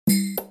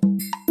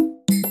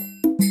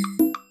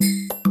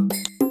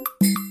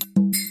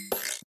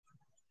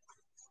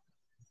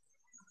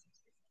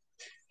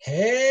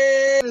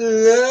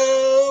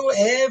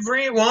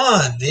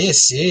everyone.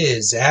 This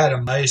is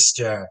Adam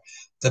Meister,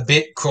 the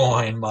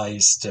Bitcoin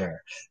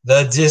Meister,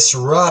 the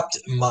Disrupt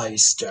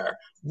Meister.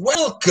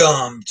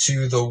 Welcome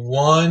to the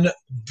One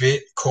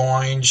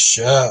Bitcoin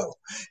Show.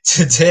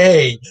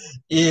 Today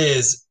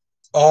is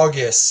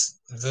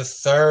August the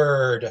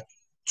 3rd,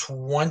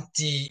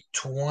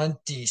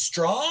 2020.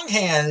 Strong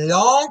hand,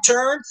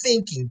 long-term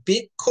thinking.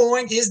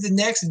 Bitcoin is the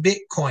next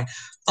Bitcoin.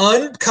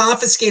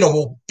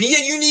 Unconfiscatable. Be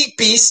a unique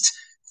beast.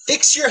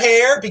 Fix your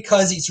hair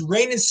because it's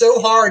raining so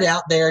hard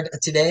out there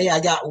today. I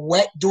got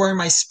wet during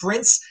my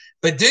sprints.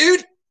 But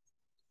dude,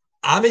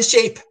 I'm in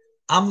shape.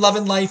 I'm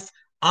loving life.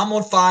 I'm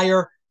on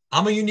fire.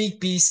 I'm a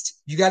unique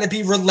beast. You got to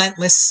be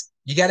relentless.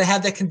 You got to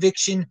have that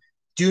conviction.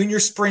 Doing your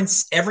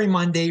sprints every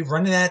Monday,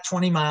 running that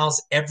 20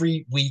 miles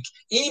every week,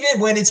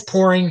 even when it's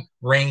pouring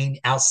rain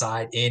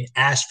outside in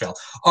Asheville.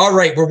 All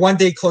right, we're one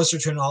day closer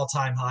to an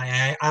all-time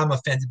high. I'm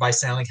offended by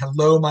sounding,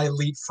 hello, my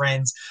elite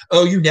friends.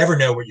 Oh, you never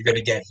know what you're going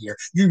to get here.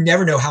 You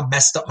never know how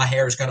messed up my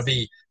hair is going to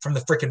be from the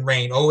freaking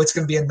rain. Oh, it's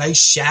going to be a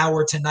nice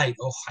shower tonight.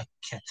 Oh, I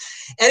can't.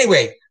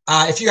 Anyway,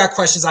 if you got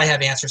questions, I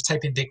have answers.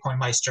 Type in Bitcoin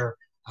Meister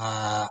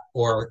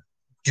or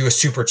do a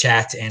super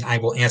chat and I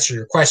will answer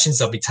your questions.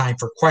 There'll be time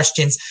for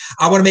questions.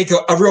 I want to make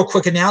a real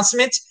quick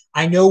announcement.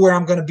 I know where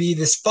I'm going to be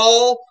this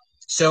fall.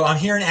 So I'm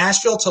here in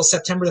Asheville till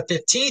September the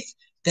 15th.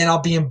 Then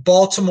I'll be in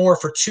Baltimore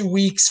for 2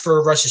 weeks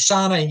for Rosh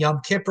Hashanah and Yom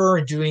Kippur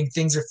and doing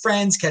things with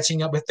friends,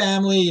 catching up with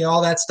family,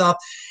 all that stuff.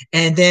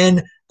 And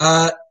then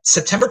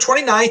September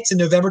 29th to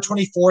November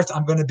 24th,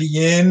 I'm going to be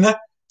in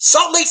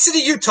Salt Lake City,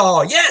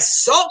 Utah.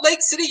 Yes, Salt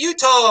Lake City,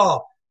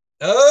 Utah.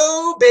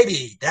 Oh,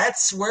 baby,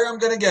 that's where I'm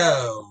going to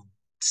go.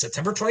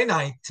 September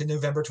 29th to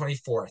November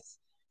 24th.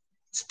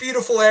 It's a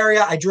beautiful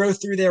area. I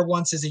drove through there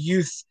once as a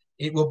youth.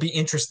 It will be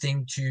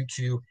interesting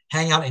to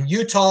hang out in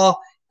Utah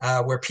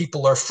where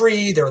people are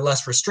free. There are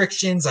less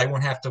restrictions. I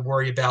won't have to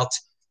worry about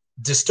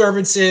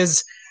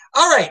disturbances.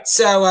 All right,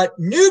 so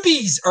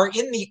newbies are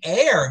in the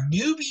air.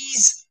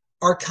 Newbies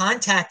are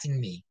contacting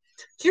me.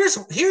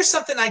 Here's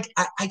something I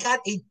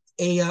got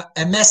a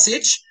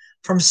message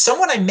from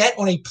someone I met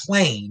on a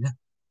plane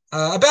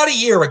about a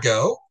year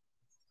ago.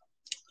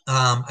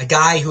 A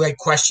guy who had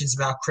questions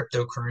about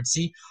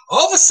cryptocurrency.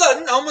 All of a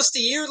sudden, almost a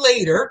year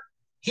later,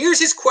 here's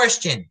his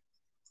question.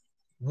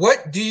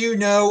 What do you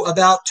know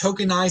about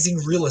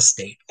tokenizing real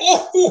estate?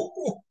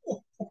 Oh,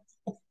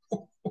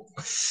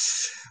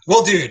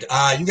 well, dude,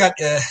 you got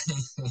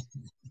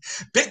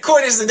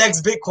Bitcoin is the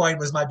next Bitcoin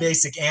was my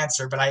basic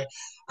answer, but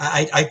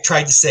I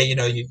tried to say,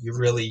 you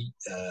really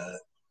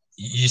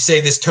you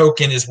say this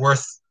token is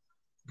worth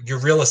your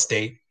real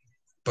estate,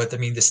 but I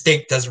mean the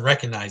state doesn't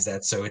recognize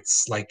that, so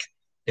it's like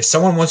if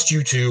someone wants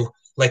you to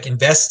like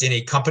invest in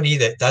a company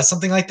that does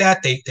something like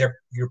that,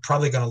 you're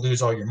probably going to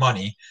lose all your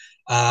money.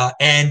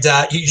 And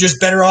you're just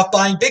better off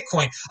buying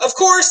Bitcoin. Of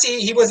course,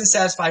 he wasn't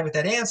satisfied with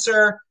that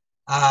answer.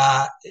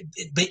 But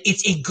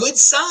it's a good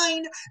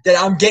sign that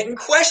I'm getting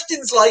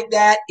questions like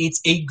that.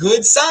 It's a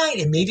good sign.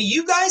 And maybe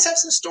you guys have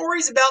some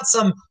stories about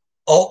some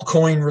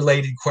altcoin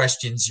related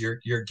questions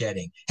you're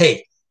getting.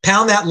 Hey,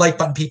 pound that like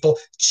button, people.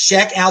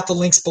 Check out the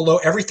links below.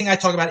 Everything I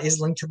talk about is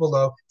linked to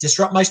below.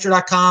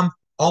 DisruptMeister.com.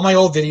 All my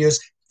old videos,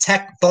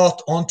 Tech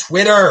Vault on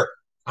Twitter.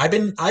 I've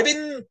been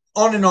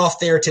on and off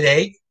there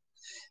today,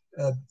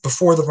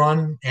 before the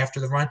run, after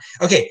the run.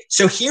 Okay,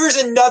 so here's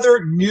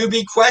another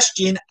newbie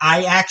question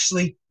I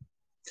actually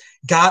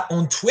got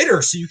on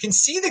Twitter, so you can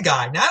see the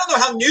guy. Now I don't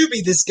know how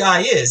newbie this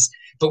guy is,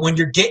 but when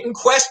you're getting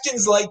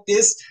questions like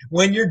this,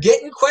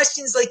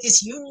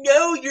 you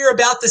know you're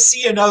about to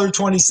see another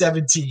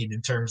 2017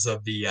 in terms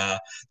of the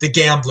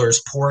gamblers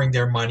pouring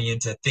their money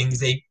into things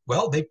they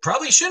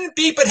probably shouldn't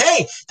be, but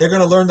hey, they're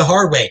going to learn the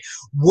hard way.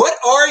 What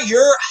are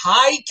your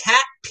high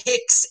cap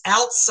picks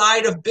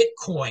outside of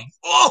Bitcoin?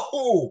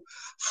 Oh,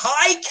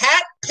 high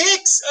cap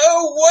picks.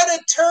 Oh, what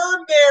a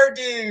term there,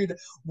 dude.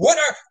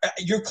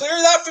 You're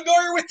clearly not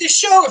familiar with this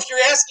show if you're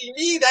asking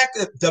me that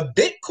the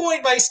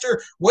Bitcoin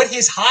Meister, what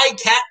his high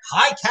cap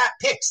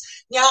picks.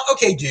 Now,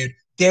 okay, dude,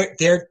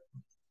 they're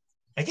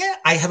again,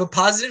 I have a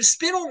positive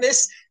spin on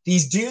this.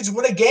 These dudes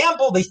want to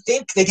gamble. They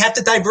think they have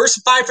to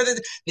diversify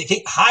they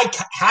think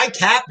high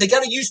cap. They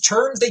got to use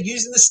terms they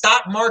use in the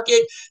stock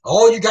market.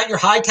 Oh, you got your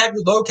high cap,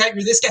 your low cap,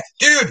 your this cap.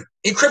 Dude,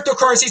 in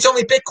cryptocurrency, it's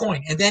only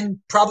Bitcoin and then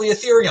probably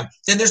Ethereum.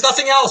 Then there's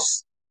nothing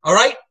else. All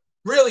right?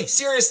 Really,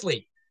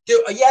 seriously.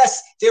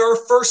 Yes, there are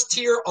first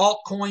tier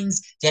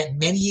altcoins that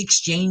many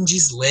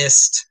exchanges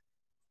list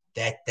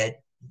that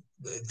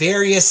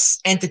various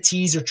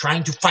entities are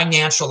trying to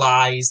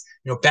financialize.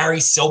 Barry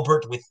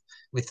Silbert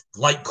with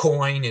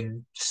Litecoin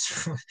and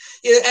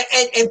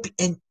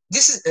and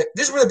this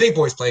is where the big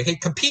boys play. Okay,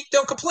 compete,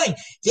 don't complain.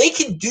 They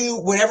can do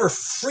whatever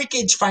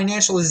freakage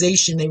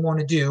financialization they want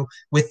to do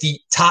with the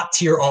top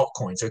tier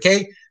altcoins.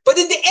 Okay, but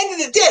in the end of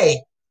the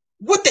day,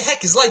 what the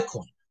heck is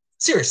Litecoin?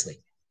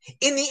 Seriously,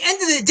 in the end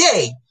of the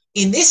day,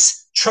 in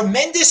this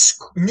tremendous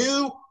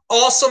new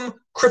awesome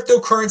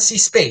cryptocurrency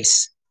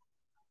space,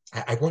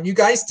 I want you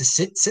guys to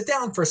sit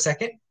down for a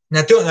second.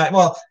 Now, doing that,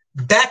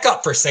 back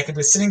up for a second,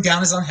 but sitting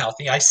down is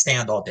unhealthy. I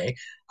stand all day.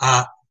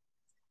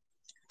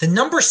 The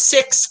number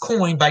 6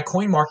 coin by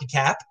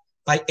CoinMarketCap,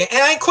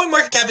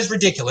 CoinMarketCap is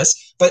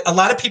ridiculous, but a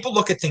lot of people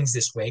look at things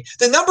this way.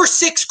 The number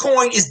 6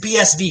 coin is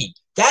BSV.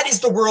 That is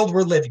the world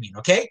we're living in,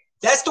 okay?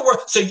 That's the world.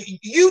 So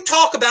you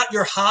talk about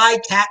your high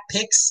cap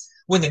picks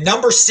when the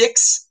number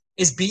 6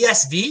 is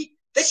BSV.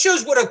 That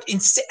shows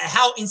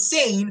how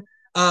insane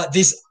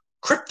this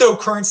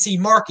cryptocurrency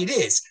market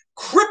is.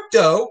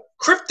 Crypto,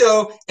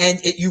 and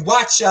you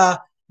watch a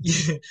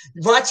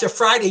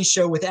Friday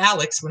show with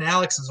Alex when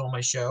Alex was on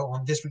my show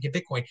on This Week in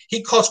Bitcoin.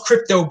 He calls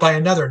crypto by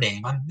another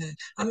name.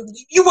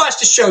 You watch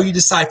the show, you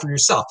decide for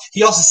yourself.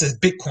 He also says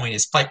Bitcoin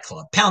is Fight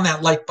Club. Pound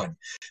that like button.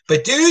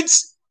 But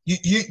dudes,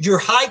 your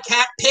high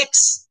cap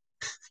picks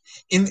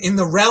in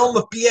the realm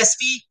of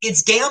BSV,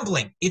 it's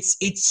gambling. It's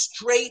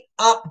straight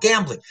up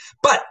gambling.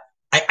 But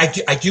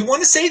I do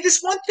want to say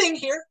this one thing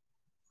here.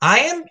 I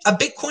am a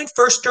Bitcoin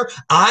firster.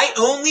 I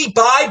only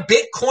buy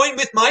Bitcoin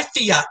with my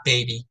fiat,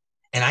 baby.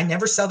 And I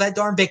never sell that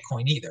darn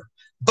Bitcoin either.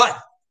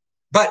 But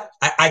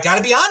I got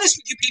to be honest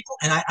with you people,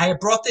 and I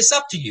brought this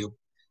up to you.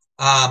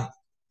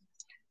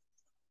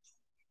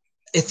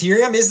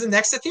 Ethereum is the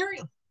next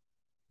Ethereum.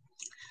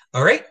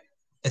 All right?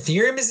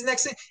 Ethereum is the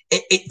next thing.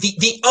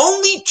 The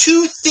only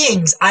two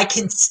things I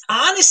can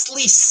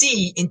honestly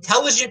see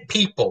intelligent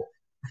people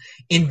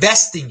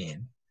investing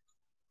in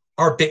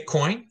are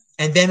Bitcoin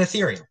and then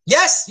Ethereum.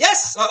 Yes.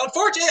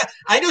 Unfortunately,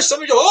 I know some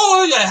of you go,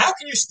 oh, yeah, how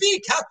can you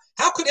speak?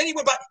 How could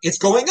anyone buy? It's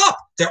going up.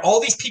 There are all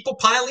these people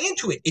piling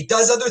into it. It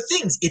does other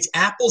things. It's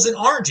apples and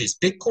oranges.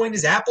 Bitcoin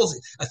is apples.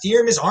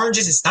 Ethereum is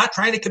oranges. It's not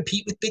trying to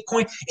compete with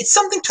Bitcoin. It's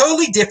something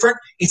totally different.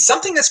 It's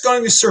something that's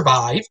going to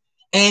survive.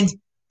 And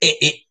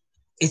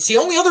it's the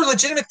only other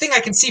legitimate thing I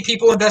can see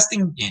people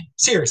investing in.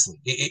 Seriously,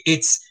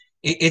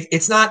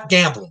 it's not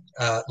gambling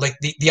like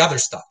the other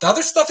stuff. The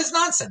other stuff is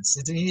nonsense.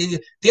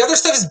 The other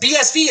stuff is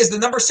BSV is the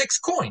number 6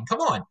 coin.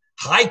 Come on,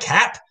 high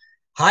cap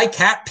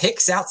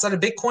picks outside of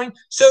Bitcoin.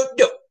 So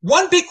no,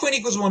 one Bitcoin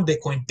equals one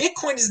Bitcoin.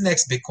 Bitcoin is the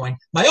next Bitcoin.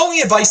 My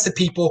only advice to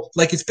people,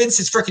 like it's been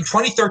since freaking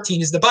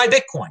 2013, is to buy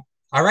Bitcoin.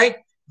 All right,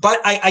 but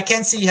I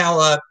can see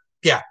how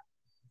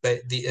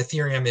but the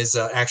Ethereum is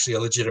actually a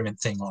legitimate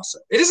thing also.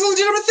 It is a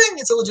legitimate thing.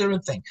 It's a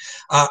legitimate thing.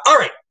 All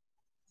right.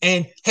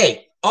 And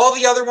hey, all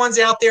the other ones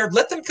out there,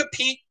 let them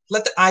compete.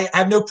 I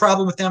have no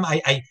problem with them.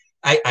 I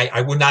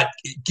would not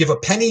give a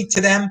penny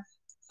to them.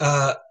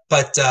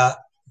 But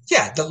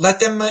let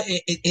them,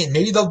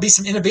 maybe there'll be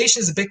some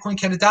innovations that Bitcoin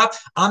can adopt.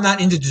 I'm not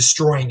into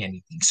destroying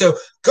anything. So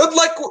good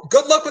luck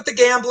with the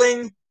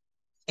gambling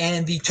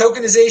and the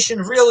tokenization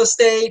of real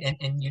estate and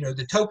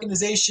the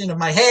tokenization of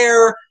my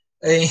hair.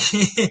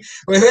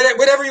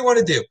 Whatever you want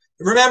to do.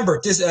 Remember,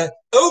 there's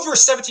over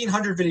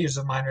 1,700 videos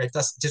of mine at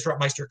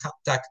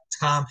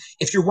disruptmeister.com.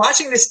 If you're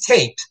watching this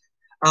tape,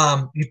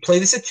 you play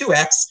this at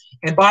 2x.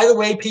 And by the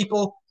way,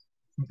 people,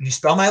 you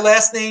spell my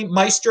last name,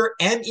 Meister,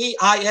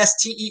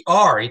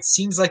 M-E-I-S-T-E-R. It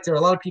seems like there are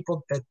a lot of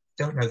people that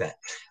don't know that.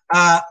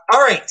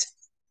 All right.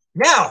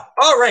 Now,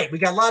 we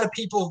got a lot of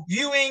people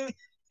viewing,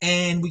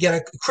 and we got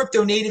a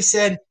crypto native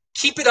said,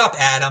 keep it up,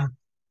 Adam.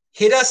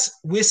 Hit us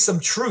with some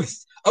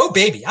truth. Oh,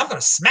 baby, I'm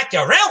going to smack you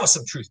around with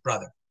some truth,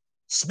 brother.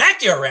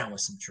 Smack you around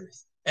with some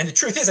truth. And the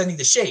truth is I need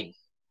to shave.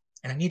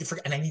 And I need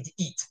to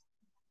eat.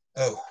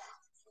 Oh.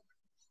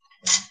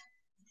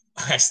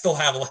 I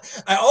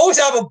always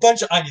have a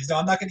bunch of onions. No,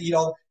 I'm not going to eat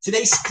all.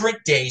 Today's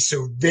sprint day,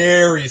 so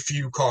very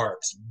few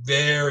carbs.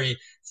 Very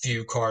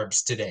few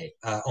carbs today.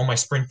 On my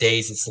sprint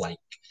days, it's like,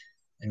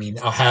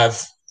 I'll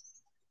have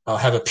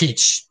a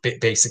peach,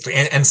 basically,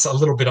 and a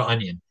little bit of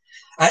onion.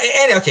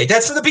 Okay,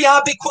 that's for the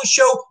Beyond Bitcoin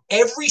show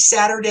every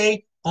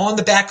Saturday on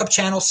the backup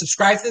channel.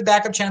 Subscribe to the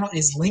backup channel. It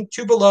is linked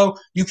to below.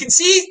 You can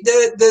see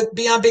the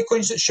Beyond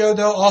Bitcoin show,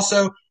 though,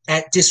 also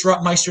at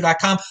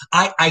disruptmeister.com.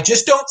 I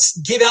just don't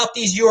give out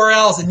these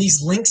URLs and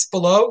these links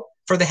below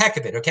for the heck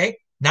of it, okay?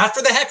 Not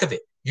for the heck of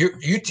it.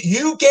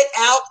 You get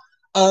out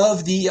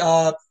of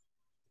the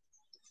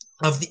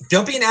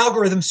don't be an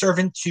algorithm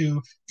servant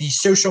to the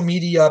social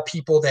media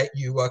people that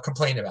you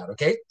complain about,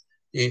 okay?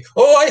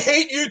 Oh, I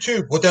hate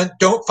YouTube. Well, then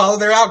don't follow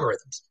their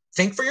algorithms.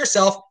 Think for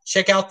yourself.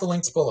 Check out the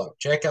links below.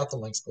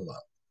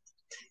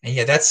 And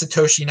yeah, that's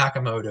Satoshi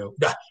Nakamoto.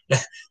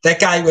 That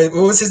guy, what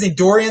was his name?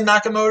 Dorian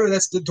Nakamoto.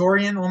 That's the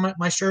Dorian on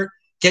my shirt.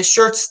 Get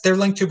shirts. They're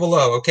linked to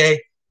below, okay?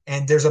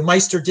 And there's a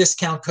Meister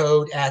discount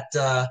code at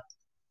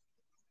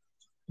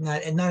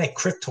not at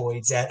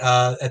Cryptoids,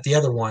 at the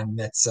other one.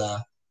 That's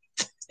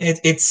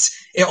it's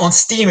on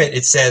Steemit.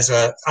 It says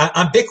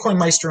I'm Bitcoin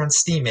Meister on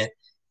Steemit.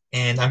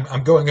 And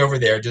I'm going over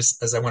there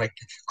just as I want to.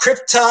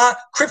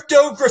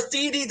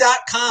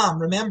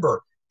 CryptoGraffiti.com.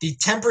 Remember, the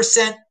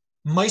 10%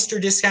 Meister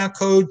discount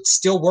code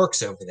still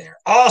works over there.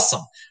 Awesome.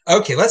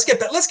 Okay, let's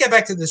get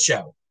back to the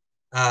show.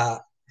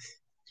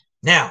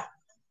 Now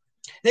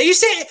you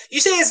say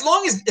as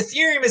long as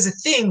Ethereum is a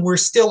thing, we're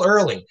still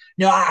early.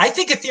 No, I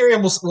think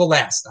Ethereum will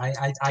last.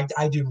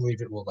 I do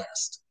believe it will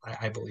last.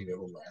 I believe it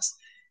will last.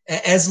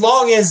 As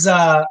long as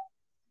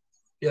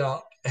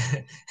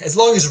as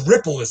long as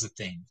Ripple is a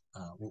thing.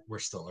 We're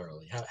still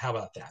early. How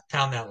about that?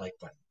 Pound that like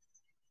button.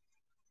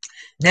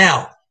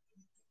 Now,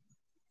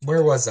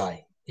 where was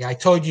I? Yeah, I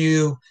told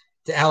you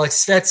that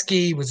Alex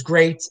Svetsky was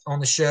great on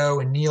the show,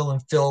 and Neil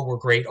and Phil were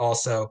great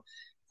also.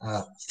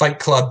 Fight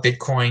Club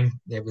Bitcoin.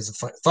 It was a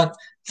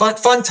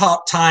fun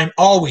top time.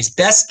 Always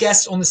best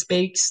guests on the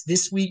space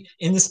this week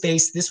in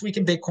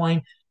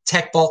Bitcoin.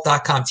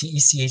 Techbalt.com,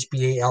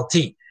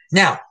 TECHBALT.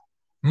 Now,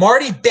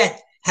 Marty Bent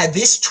had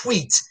this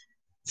tweet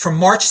from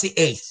March the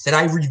 8th that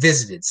I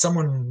revisited.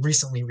 Someone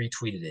recently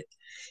retweeted it.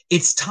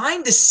 It's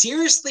time to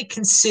seriously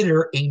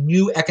consider a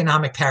new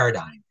economic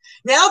paradigm.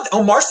 Now,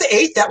 on March the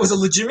 8th, that was a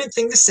legitimate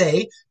thing to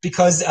say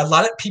because a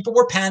lot of people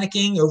were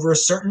panicking over a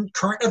certain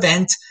current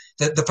event.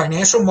 The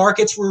financial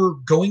markets were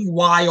going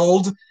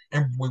wild,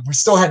 and we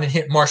still hadn't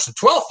hit March the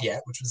 12th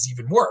yet, which was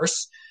even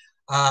worse.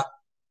 And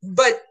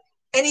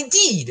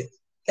indeed,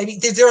 I mean,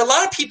 there are a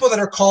lot of people that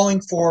are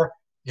calling for,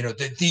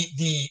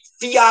 the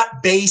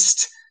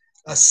fiat-based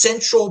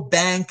central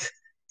bank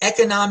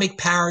economic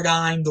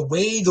paradigm, the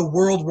way the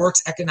world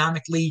works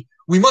economically.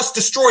 We must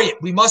destroy it.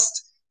 We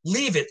must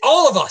leave it.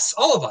 All of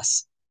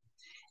us.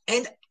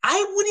 And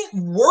I wouldn't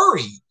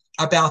worry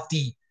about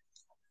the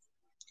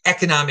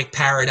economic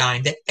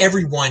paradigm that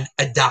everyone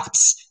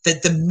adopts,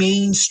 that the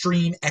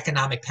mainstream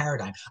economic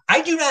paradigm.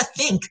 I do not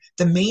think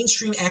the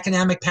mainstream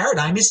economic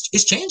paradigm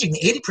is changing.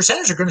 The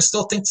 80% are going to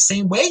still think the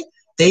same way.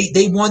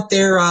 They want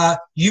their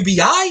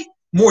UBI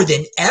more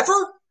than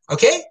ever,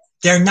 okay?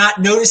 They're not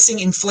noticing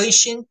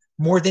inflation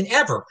more than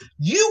ever.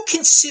 You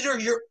consider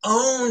your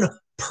own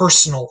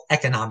personal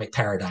economic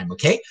paradigm,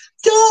 okay?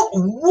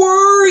 Don't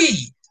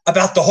worry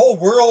about the whole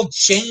world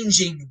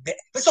changing.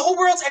 Because the whole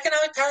world's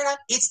economic paradigm,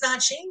 it's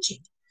not changing.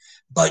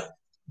 But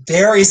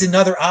there is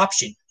another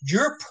option.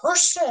 Your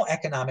personal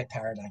economic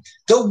paradigm,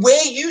 the way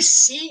you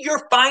see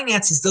your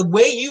finances, the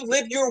way you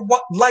live your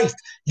life,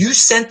 you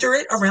center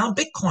it around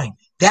Bitcoin.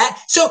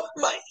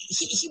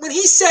 When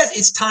he says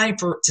it's time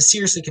to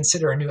seriously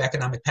consider a new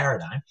economic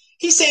paradigm,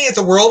 he's saying that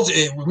the world,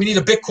 we need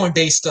a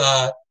Bitcoin-based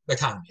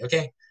economy,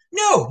 okay?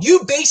 No,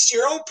 you base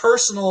your own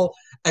personal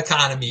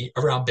economy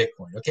around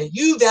Bitcoin, okay?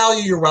 You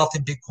value your wealth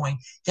in Bitcoin.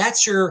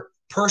 That's your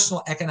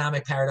personal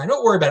economic paradigm.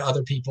 Don't worry about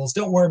other people's.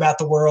 Don't worry about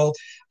the world.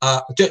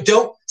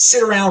 Don't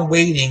sit around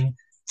waiting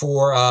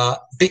for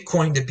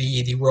Bitcoin to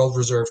be the world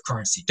reserve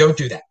currency. Don't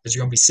do that because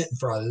you're going to be sitting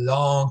for a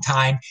long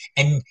time.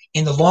 And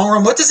in the long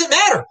run, what does it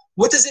matter?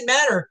 What does it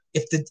matter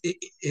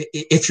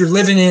if you're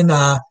living in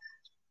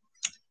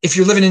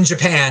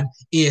Japan,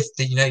 if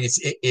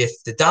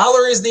the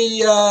dollar is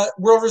the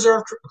world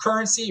reserve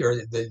currency or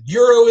the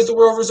euro is the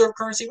world reserve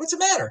currency? What's it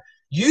matter?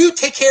 You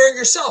take care of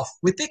yourself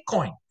with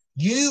Bitcoin.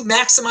 You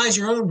maximize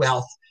your own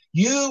wealth.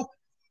 You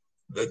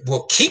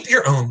will keep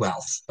your own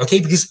wealth,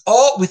 okay? Because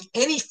with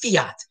any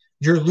fiat,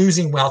 you're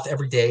losing wealth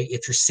every day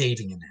if you're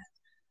saving in that.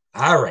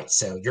 All right,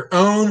 so your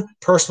own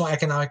personal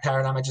economic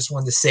paradigm. I just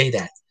wanted to say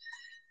that.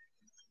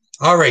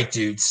 All right,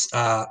 dudes,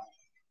 and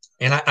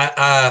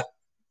I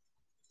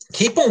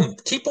keep on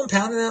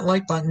pounding that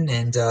like button,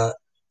 and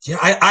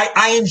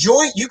I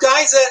enjoy you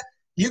guys.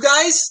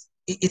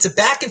 It's a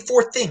back and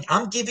forth thing.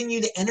 I'm giving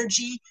you the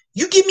energy.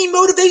 You give me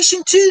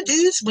motivation too,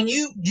 dudes. When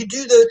you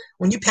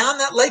pound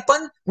that like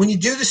button, when you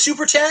do the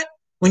super chat,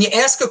 when you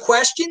ask a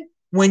question,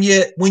 when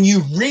you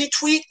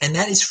retweet, and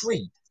that is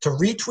free. To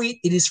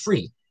retweet, it is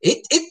free.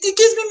 It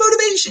gives me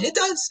motivation. It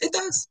does.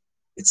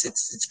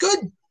 It's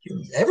good.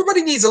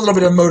 Everybody needs a little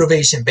bit of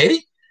motivation,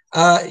 baby.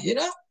 And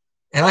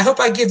I hope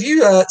I give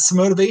you some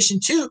motivation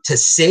too to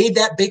save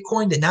that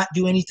Bitcoin, to not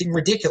do anything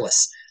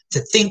ridiculous,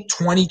 to think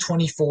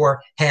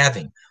 2024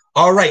 halving.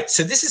 All right,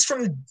 so this is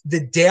from the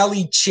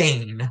Daily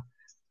Chain.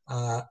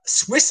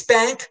 Swiss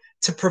bank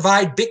to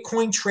provide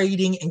Bitcoin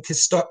trading and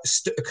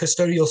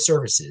custodial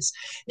services.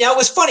 Now, it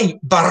was funny.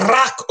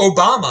 Barack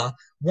Obama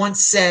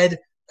once said,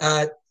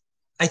 I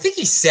think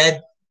it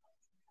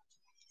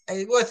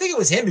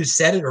was him who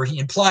said it, or he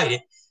implied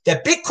it,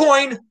 that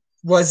Bitcoin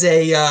was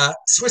a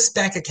Swiss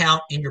bank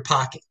account in your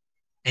pocket.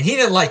 And he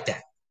didn't like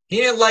that. He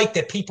didn't like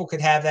that people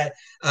could have that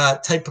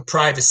type of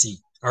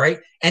privacy. All right.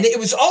 And it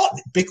was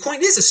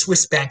Bitcoin is a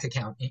Swiss bank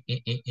account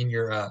in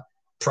your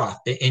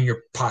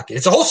pocket.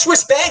 It's a whole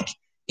Swiss bank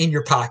in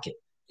your pocket.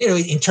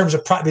 In terms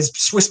of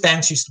Swiss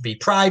banks used to be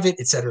private,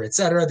 et cetera, et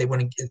cetera. They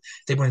wouldn't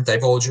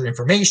divulge your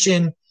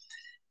information.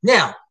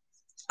 Now,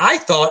 I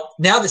thought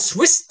a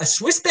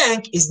Swiss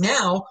bank is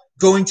now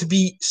going to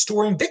be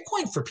storing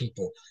Bitcoin for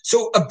people.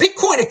 So a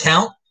Bitcoin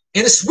account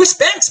in a Swiss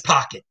bank's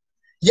pocket.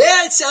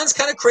 Yeah, it sounds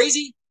kind of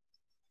crazy.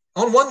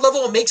 On one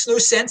level, it makes no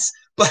sense,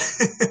 but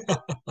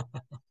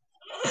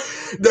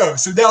no.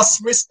 So now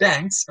Swiss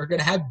banks are going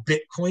to have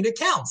Bitcoin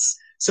accounts.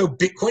 So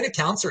Bitcoin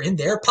accounts are in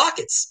their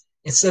pockets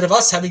instead of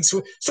us having.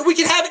 So we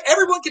can have it.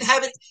 Everyone can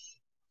have it.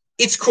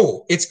 It's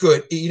cool. It's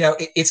good.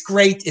 It's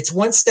great. It's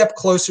one step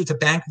closer to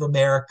Bank of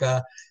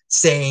America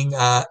saying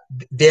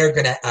they're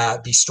going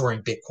to be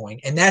storing Bitcoin.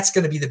 And that's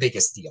going to be the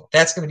biggest deal.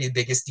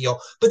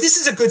 But this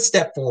is a good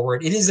step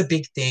forward. It is a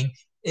big thing.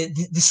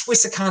 The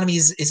Swiss economy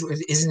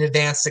is an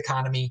advanced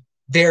economy,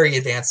 very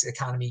advanced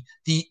economy.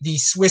 The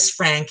Swiss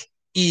franc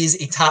is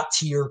a top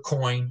tier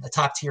coin, a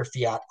top tier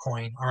fiat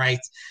coin. All right.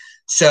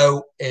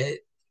 So it's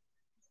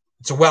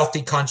a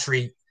wealthy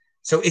country.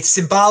 So it's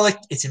symbolic,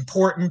 it's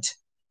important,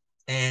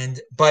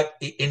 and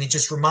it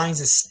just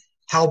reminds us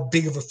how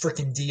big of a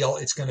freaking deal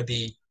it's going to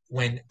be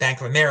when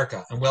Bank of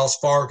America and Wells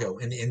Fargo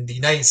in the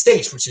United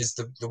States, which is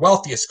the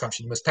wealthiest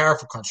country, the most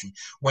powerful country,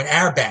 when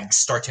our banks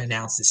start to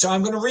announce this. So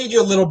I'm going to read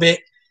you a little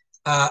bit.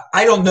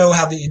 I don't know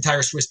how the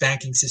entire Swiss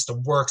banking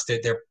system works.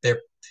 They're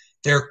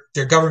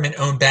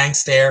government-owned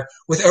banks there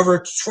with over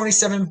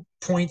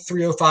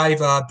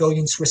 27.305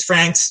 billion Swiss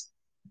francs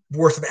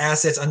worth of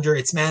assets under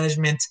its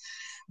management.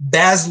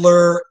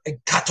 Basler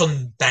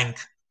Kanton Bank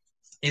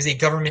is a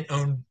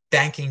government-owned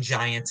banking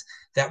giant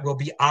that will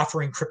be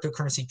offering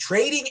cryptocurrency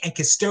trading and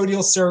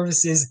custodial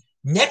services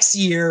next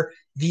year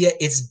via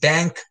its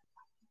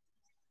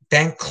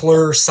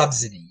Bankler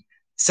subsidiary.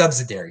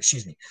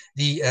 Excuse me.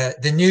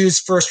 The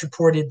news first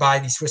reported by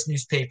the Swiss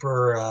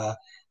newspaper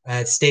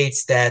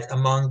states that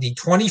among the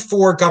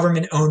 24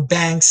 government-owned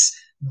banks,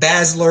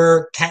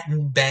 Basler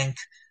Kanton Bank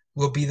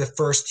will be the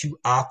first to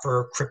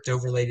offer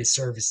crypto-related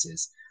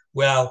services.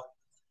 Well,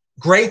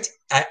 great.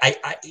 I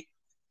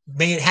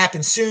may it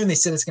happen soon. They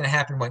said it's going to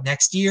happen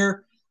next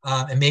year,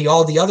 and may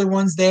all the other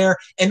ones there,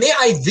 and may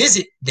I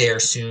visit there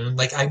soon,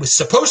 like I was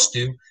supposed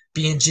to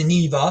be in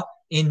Geneva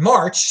in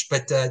March,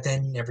 but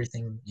then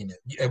everything,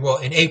 well,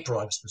 in April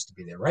I was supposed to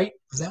be there, right?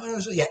 Was that when I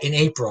was? Yeah, in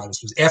April I was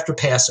supposed, after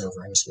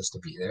Passover I was supposed to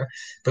be there,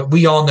 but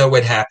we all know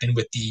what happened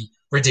with the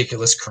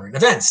ridiculous current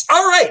events.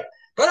 All right,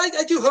 but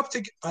I do hope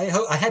to. I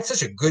had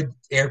such a good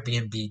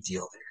Airbnb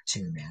deal there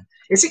too, man.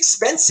 It's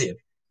expensive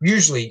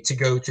usually to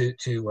go to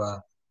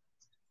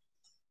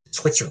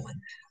Switzerland,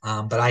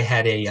 but I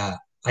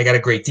got a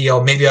great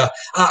deal. Maybe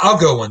I'll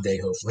go one day.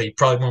 Hopefully, it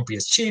probably won't be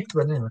as cheap,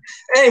 but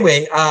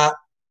anyway.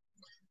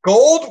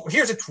 Gold.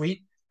 Here's a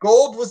tweet.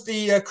 Gold was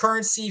the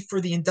currency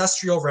for the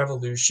Industrial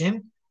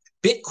Revolution.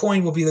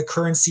 Bitcoin will be the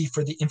currency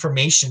for the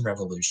Information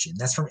Revolution.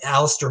 That's from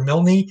Alistair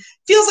Milne.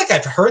 Feels like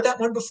I've heard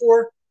that one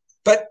before,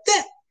 but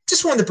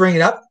just wanted to bring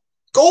it up.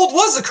 Gold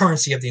was the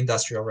currency of the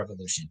Industrial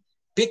Revolution.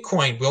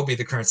 Bitcoin will be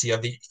the currency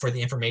for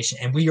the information.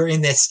 And we are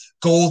in this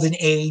golden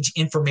age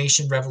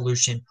information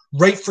revolution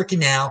right freaking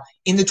now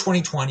in the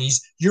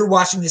 2020s. You're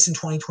watching this in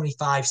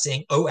 2025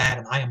 saying, oh,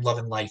 Adam, I am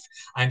loving life.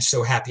 I'm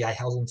so happy I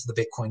held into the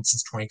Bitcoin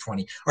since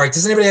 2020. All right.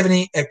 Does anybody have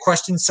any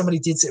questions? Somebody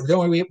did say,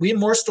 don't worry, we have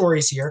more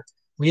stories here.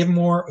 We have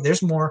more.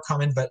 There's more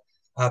coming, but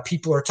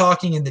people are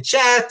talking in the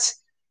chat.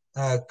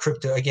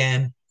 Crypto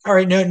again. All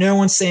right. No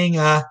one's saying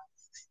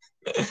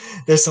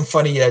there's some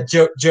funny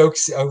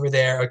jokes over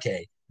there.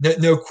 Okay.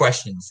 No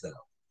questions, though.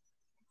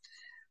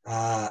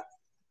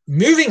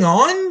 Moving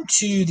on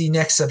to the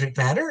next subject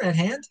matter at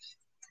hand.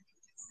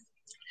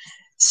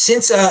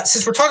 Since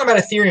we're talking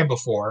about Ethereum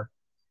before,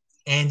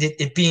 and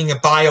it being a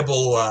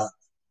buyable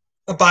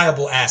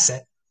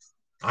asset,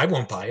 I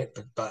won't buy it,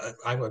 but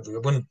I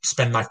wouldn't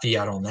spend my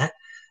fiat on that.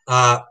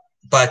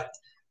 But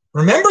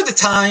remember the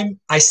time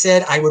I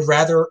said I would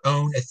rather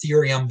own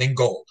Ethereum than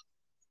gold?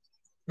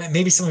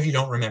 Maybe some of you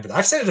don't remember that.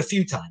 I've said it a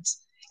few times,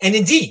 and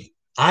indeed.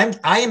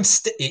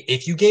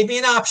 If you gave me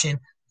an option,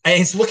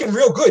 and it's looking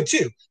real good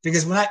too,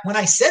 because when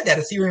I said that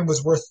Ethereum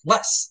was worth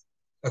less,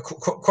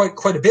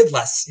 quite a bit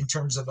less in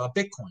terms of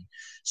Bitcoin.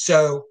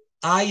 So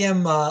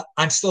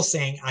I'm still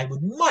saying I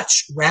would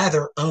much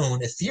rather own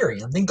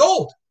Ethereum than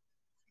gold.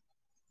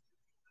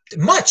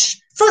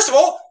 Much. First of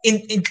all,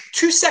 in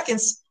 2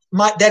 seconds,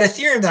 that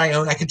Ethereum that I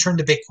own, I can turn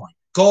to Bitcoin.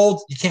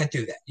 Gold, you can't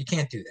do that. You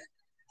can't do that.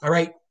 All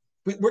right.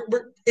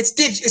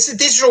 It's a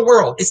digital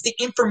world. It's the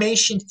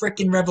information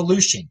freaking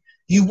revolution.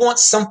 You want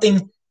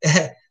something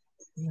that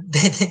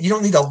you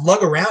don't need to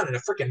lug around in a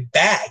freaking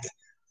bag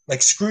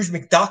like Scrooge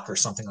McDuck or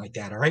something like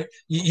that. All right.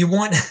 You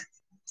want.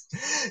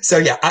 So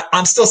yeah,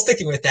 I'm still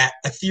sticking with that.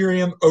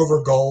 Ethereum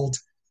over gold.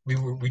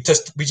 We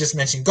just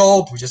mentioned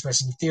gold. We just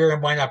mentioned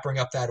Ethereum. Why not bring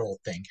up that old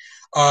thing?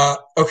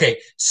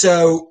 Okay.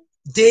 So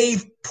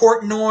Dave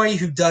Portnoy,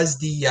 who does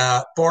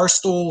the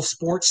Barstool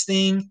Sports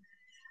thing,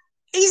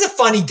 he's a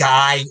funny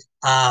guy.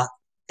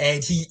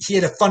 And he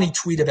had a funny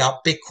tweet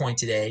about Bitcoin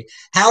today.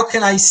 How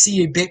can I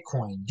see a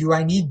Bitcoin? Do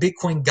I need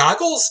Bitcoin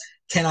goggles?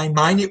 Can I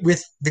mine it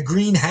with the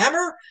green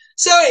hammer?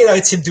 So,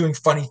 it's him doing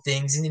funny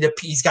things. And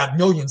he's got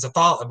millions of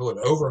followers,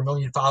 over 1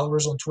 million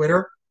followers on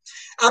Twitter.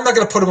 I'm not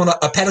going to put him on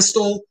a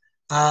pedestal.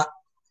 To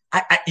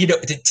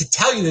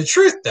tell you the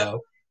truth,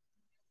 though,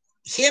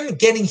 him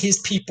getting his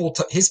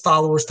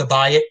followers to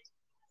buy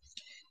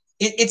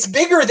it's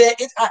bigger than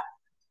it.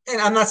 And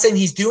I'm not saying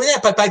he's doing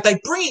that, but by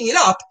bringing it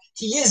up,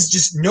 he is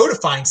just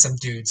notifying some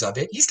dudes of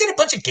it. He's got a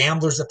bunch of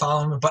gamblers that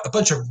follow him, a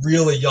bunch of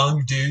really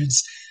young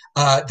dudes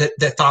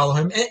that follow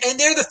him, and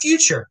they're the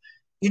future.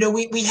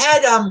 We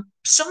had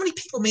so many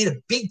people made a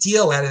big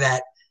deal out of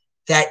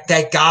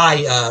that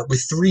guy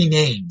with 3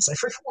 names. I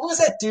forget, what was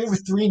that dude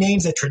with 3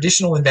 names? That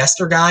traditional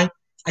investor guy.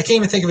 I can't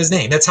even think of his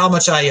name. That's how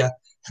much I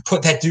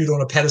put that dude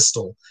on a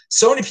pedestal.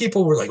 So many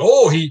people were like,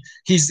 "Oh,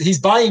 he's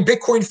buying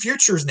Bitcoin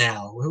futures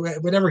now,"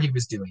 whatever he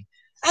was doing.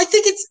 I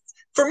think it's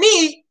for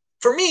me.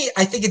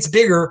 I think it's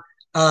bigger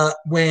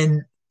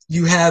when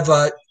you have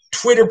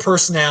Twitter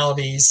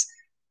personalities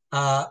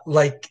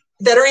like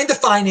that are into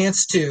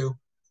finance too,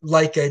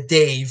 like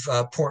Dave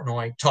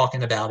Portnoy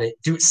talking about it,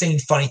 saying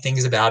funny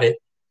things about it,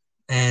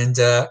 and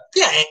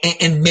yeah,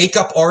 and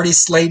makeup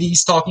artist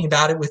ladies talking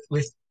about it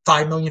with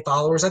 5 million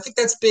followers. I think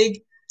that's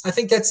big. I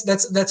think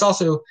that's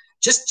also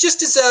just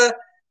as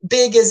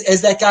big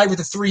as that guy with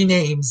the three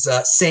names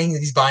saying that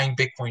he's buying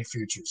Bitcoin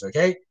futures.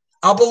 Okay,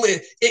 I'll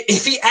believe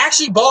if he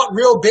actually bought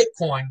real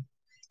Bitcoin,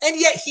 and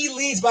yet he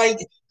leads by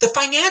the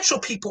financial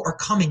people are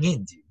coming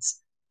in, dudes.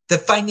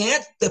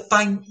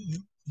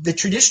 The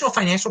traditional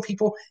financial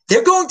people,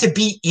 they're going to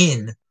be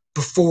in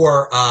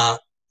before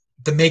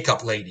the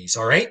makeup ladies.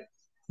 All right,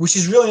 which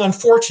is really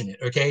unfortunate.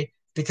 Okay,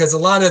 because a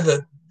lot of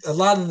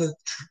the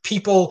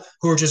people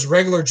who are just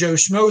regular Joe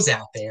Schmoes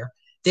out there,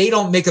 they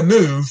don't make a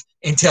move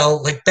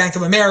until like Bank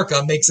of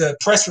America makes a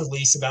press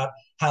release about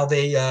how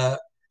they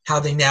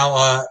now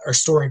are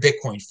storing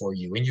Bitcoin for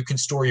you, and you can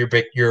store your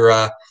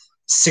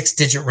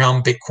 6-digit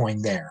round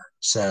Bitcoin there.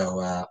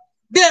 So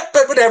yeah,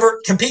 but whatever.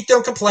 Compete,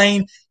 don't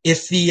complain.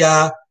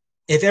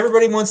 If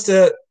everybody wants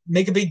to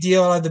make a big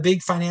deal out of the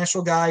big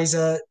financial guys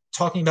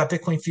talking about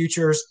Bitcoin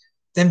futures,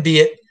 then be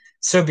it.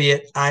 So be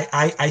it.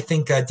 I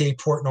think Dave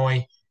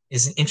Portnoy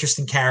is an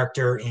interesting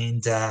character,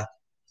 and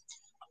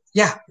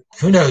yeah,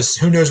 who knows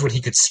what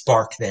he could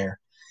spark there.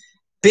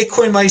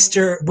 Bitcoin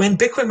Meister, when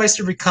Bitcoin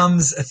Meister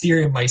becomes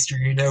Ethereum Meister,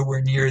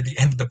 we're near the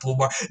end of the bull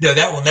market. No,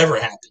 that will never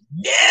happen.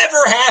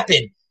 Never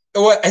happen.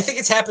 I think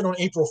it's happened on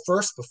April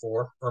 1st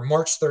before, or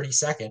March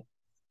 32nd.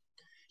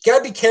 You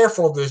gotta be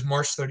careful of those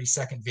March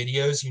 32nd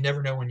videos. You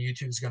never know when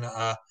YouTube's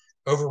gonna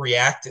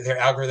overreact. Their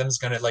algorithm is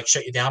gonna like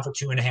shut you down for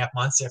 2.5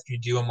 months after you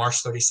do a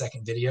March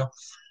 32nd video.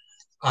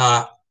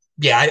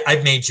 Yeah,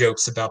 I've made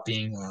jokes about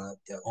being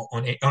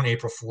on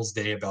April Fool's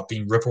Day about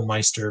being Ripple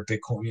Meister,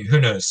 Bitcoin. Who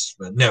knows?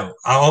 But no,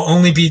 I'll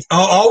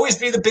always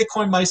be the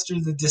Bitcoin Meister,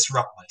 the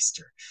Disrupt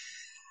Meister.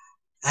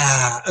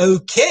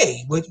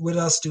 Okay. What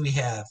else do we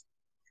have?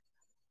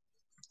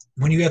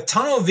 When you have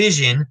tunnel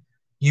vision,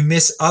 you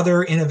miss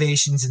other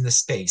innovations in the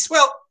space.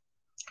 Well,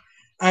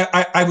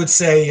 I would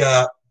say,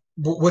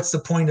 what's the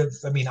point of?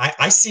 I mean,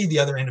 I see the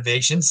other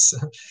innovations.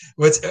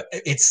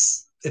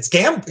 It's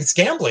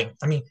gambling.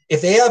 I mean,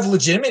 if they have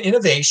legitimate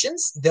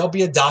innovations, they'll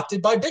be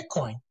adopted by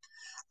Bitcoin.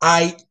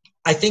 I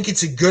think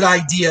it's a good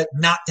idea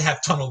not to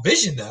have tunnel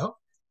vision though,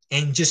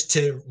 and just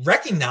to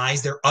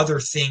recognize there are other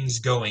things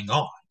going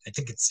on. I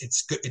think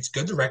it's good. It's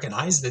good to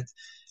recognize that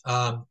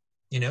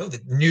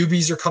that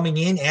newbies are coming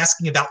in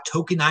asking about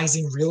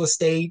tokenizing real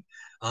estate.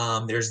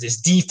 There's this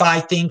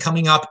DeFi thing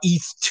coming up,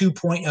 ETH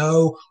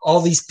 2.0.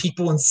 All these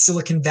people in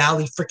Silicon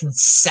Valley freaking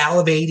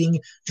salivating,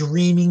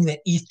 dreaming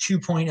that ETH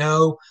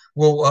 2.0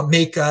 will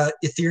make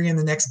Ethereum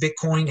the next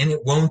Bitcoin, and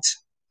it won't.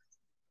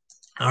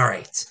 All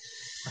right.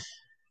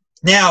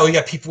 Now we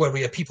got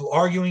people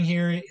arguing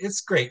here.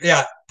 It's great.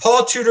 Yeah,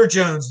 Paul Tudor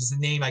Jones was the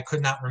name I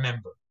could not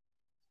remember.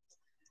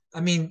 I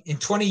mean, in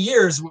 20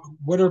 years,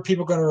 what are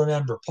people going to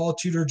remember? Paul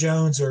Tudor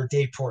Jones or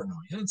Dave Portnoy?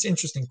 It's an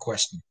interesting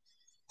question.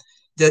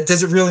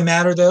 Does it really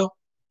matter, though?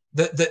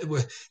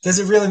 Does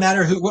it really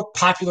matter what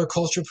popular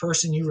culture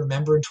person you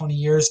remember in 20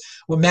 years?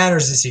 What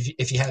matters is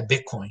if you had a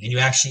Bitcoin and you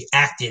actually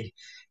acted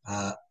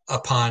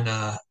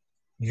upon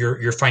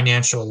your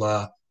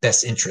financial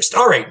best interest.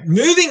 All right,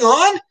 moving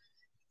on.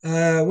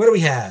 What do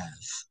we have?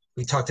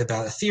 We talked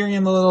about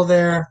Ethereum a little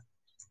there.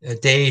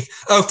 Dave.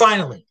 Oh,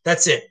 finally,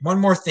 that's it. One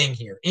more thing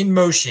here. In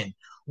Motion.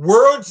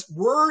 Words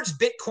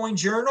Bitcoin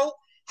Journal.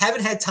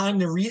 Haven't had time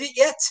to read it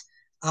yet.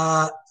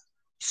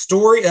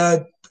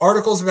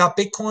 Articles about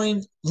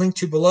Bitcoin linked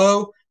to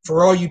below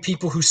for all you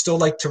people who still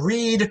like to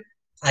read.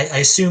 I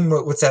assume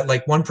what's that,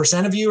 like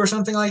 1% of you or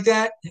something like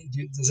that?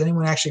 Does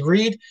anyone actually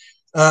read?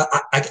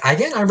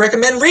 I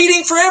recommend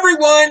reading for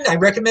everyone. I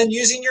recommend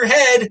using your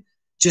head.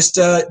 Just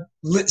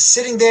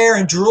sitting there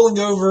and drooling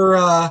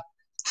over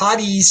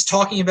hotties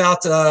talking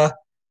about the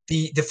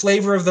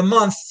flavor of the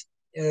month.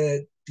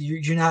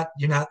 You're not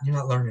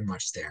learning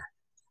much there.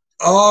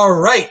 All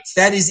right,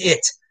 that is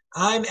it.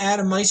 I'm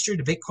Adam Meister,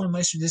 the Bitcoin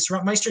Meister,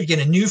 Disrupt Meister. You get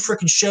a new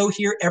freaking show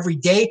here every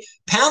day.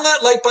 Pound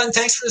that like button.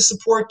 Thanks for the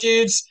support,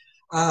 dudes.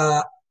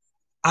 I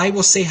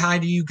will say hi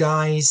to you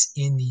guys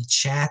in the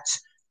chat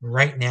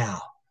right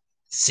now.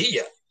 See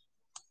ya.